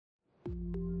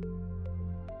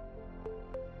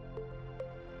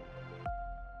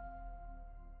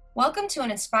Welcome to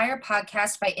an Inspire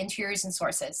podcast by Interiors and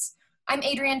Sources. I'm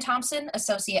Adrienne Thompson,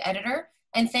 Associate Editor,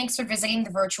 and thanks for visiting the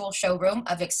virtual showroom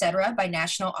of Etc. by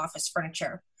National Office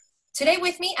Furniture. Today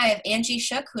with me, I have Angie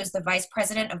Shook, who is the Vice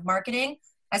President of Marketing,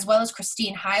 as well as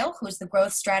Christine Heil, who is the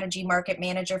Growth Strategy Market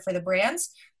Manager for the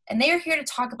brands, and they are here to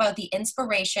talk about the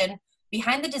inspiration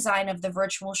behind the design of the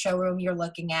virtual showroom you're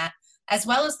looking at, as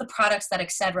well as the products that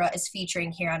Etc. is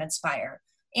featuring here on Inspire.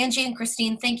 Angie and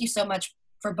Christine, thank you so much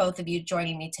for both of you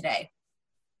joining me today.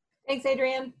 Thanks,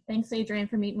 Adrienne. Thanks, Adrienne,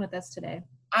 for meeting with us today.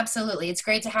 Absolutely. It's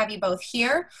great to have you both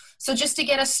here. So just to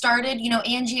get us started,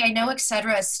 Angie, I know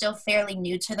Etc. is still fairly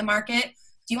new to the market.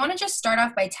 Do you want to just start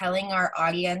off by telling our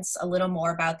audience a little more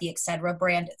about the Etc.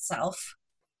 brand itself?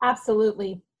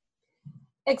 Absolutely.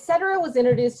 Etc. was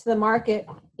introduced to the market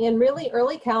in really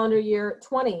early calendar year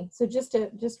 20, so just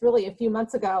really a few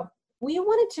months ago. We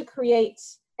wanted to create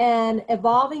an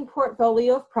evolving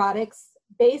portfolio of products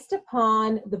based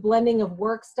upon the blending of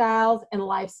work styles and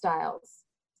lifestyles.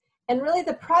 And really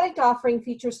the product offering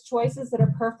features choices that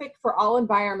are perfect for all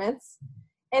environments,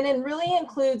 and it really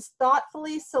includes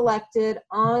thoughtfully selected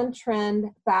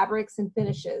on-trend fabrics and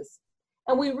finishes.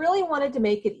 And we really wanted to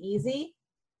make it easy,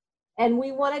 and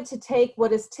we wanted to take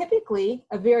what is typically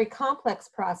a very complex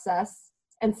process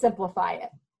and simplify it.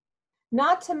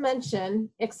 Not to mention,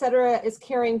 Etc. is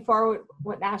carrying forward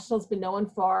what National's been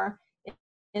known for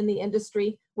in the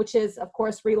industry, which is, of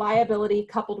course, reliability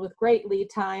coupled with great lead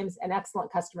times and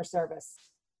excellent customer service.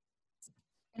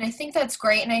 And I think that's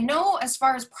great. And I know as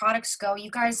far as products go, you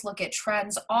guys look at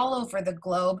trends all over the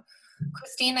globe.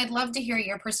 Christine, I'd love to hear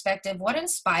your perspective. What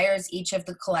inspires each of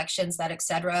the collections that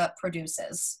Etc.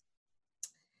 produces?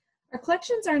 Our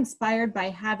collections are inspired by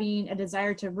having a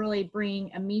desire to really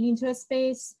bring a meaning to a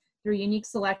space through unique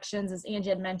selections, as Angie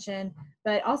had mentioned,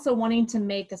 but also wanting to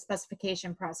make the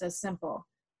specification process simple.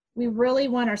 We really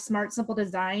want our smart, simple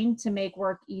design to make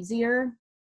work easier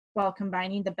while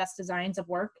combining the best designs of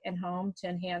work and home to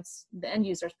enhance the end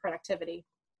user's productivity.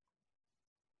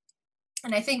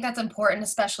 And I think that's important,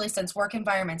 especially since work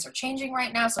environments are changing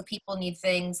right now, so people need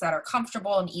things that are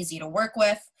comfortable and easy to work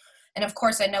with. And of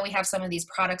course, I know we have some of these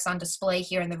products on display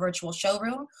here in the virtual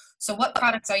showroom. So what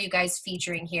products are you guys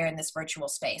featuring here in this virtual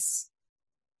space?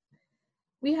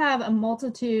 We have a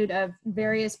multitude of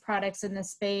various products in this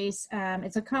space.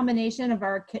 It's a combination of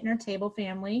our Kittner table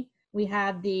family. We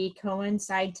have the Cohen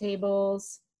side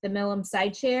tables, the Milam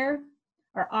side chair,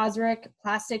 our Osric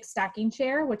plastic stacking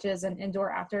chair, which is an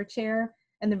indoor-outdoor chair,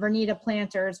 and the Vernita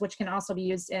planters, which can also be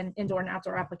used in indoor and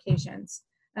outdoor applications.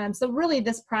 So really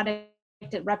this product,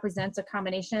 it represents a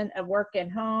combination of work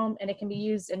and home, and it can be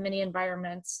used in many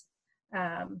environments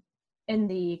in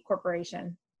the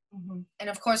corporation. Mm-hmm. And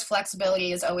of course,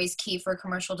 flexibility is always key for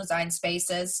commercial design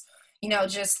spaces.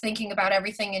 Just thinking about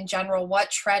everything in general, what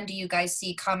trend do you guys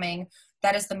see coming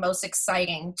that is the most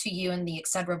exciting to you in the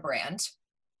Etc. brand?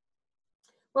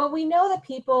 Well, we know that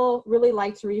people really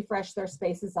like to refresh their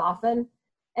spaces often,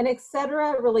 and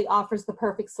Etc. really offers the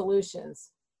perfect solutions,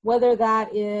 whether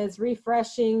that is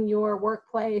refreshing your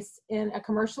workplace in a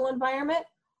commercial environment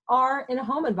or in a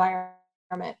home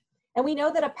environment. And we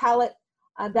know that a palette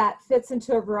that fits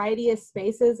into a variety of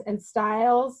spaces and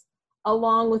styles,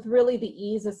 along with really the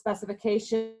ease of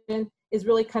specification, is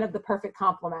really kind of the perfect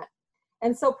complement.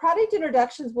 And so product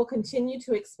introductions will continue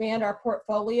to expand our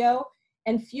portfolio,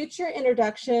 and future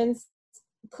introductions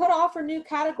could offer new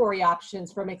category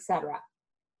options from Etc.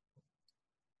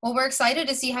 Well, we're excited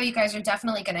to see how you guys are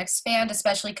definitely going to expand,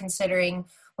 especially considering,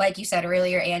 like you said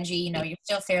earlier, Angie, you're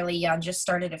still fairly young, just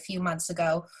started a few months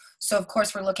ago. So of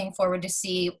course, we're looking forward to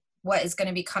see what is going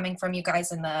to be coming from you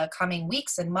guys in the coming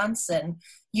weeks and months and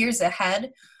years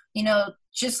ahead.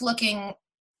 Just looking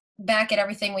back at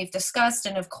everything we've discussed,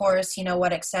 and of course,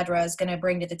 what Etc. is going to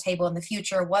bring to the table in the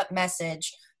future, what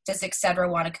message does Etc.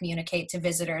 want to communicate to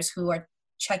visitors who are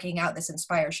checking out this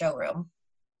Inspire showroom?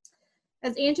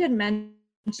 As Angie had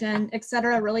mentioned,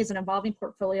 Etc. really is an evolving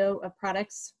portfolio of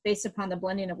products based upon the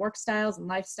blending of work styles and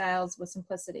lifestyles with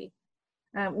simplicity.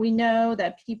 We know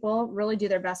that people really do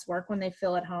their best work when they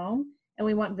feel at home, and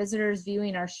we want visitors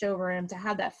viewing our showroom to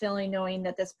have that feeling knowing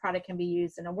that this product can be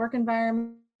used in a work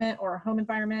environment or a home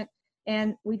environment.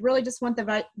 And we really just want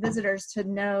the visitors to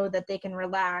know that they can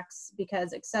relax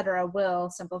because Etc. will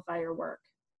simplify your work.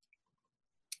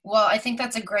 Well, I think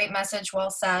that's a great message. Well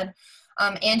said.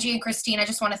 Angie and Christine, I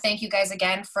just want to thank you guys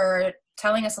again for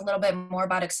telling us a little bit more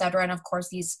about Etc. and of course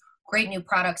these great new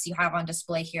products you have on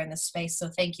display here in this space. So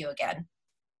thank you again.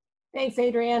 Thanks,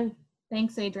 Adrienne.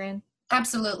 Thanks, Adrienne.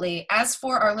 Absolutely. As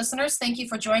for our listeners, thank you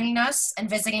for joining us and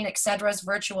visiting Etc.'s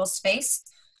virtual space.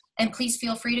 And please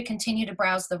feel free to continue to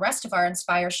browse the rest of our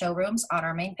Inspire showrooms on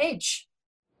our main page.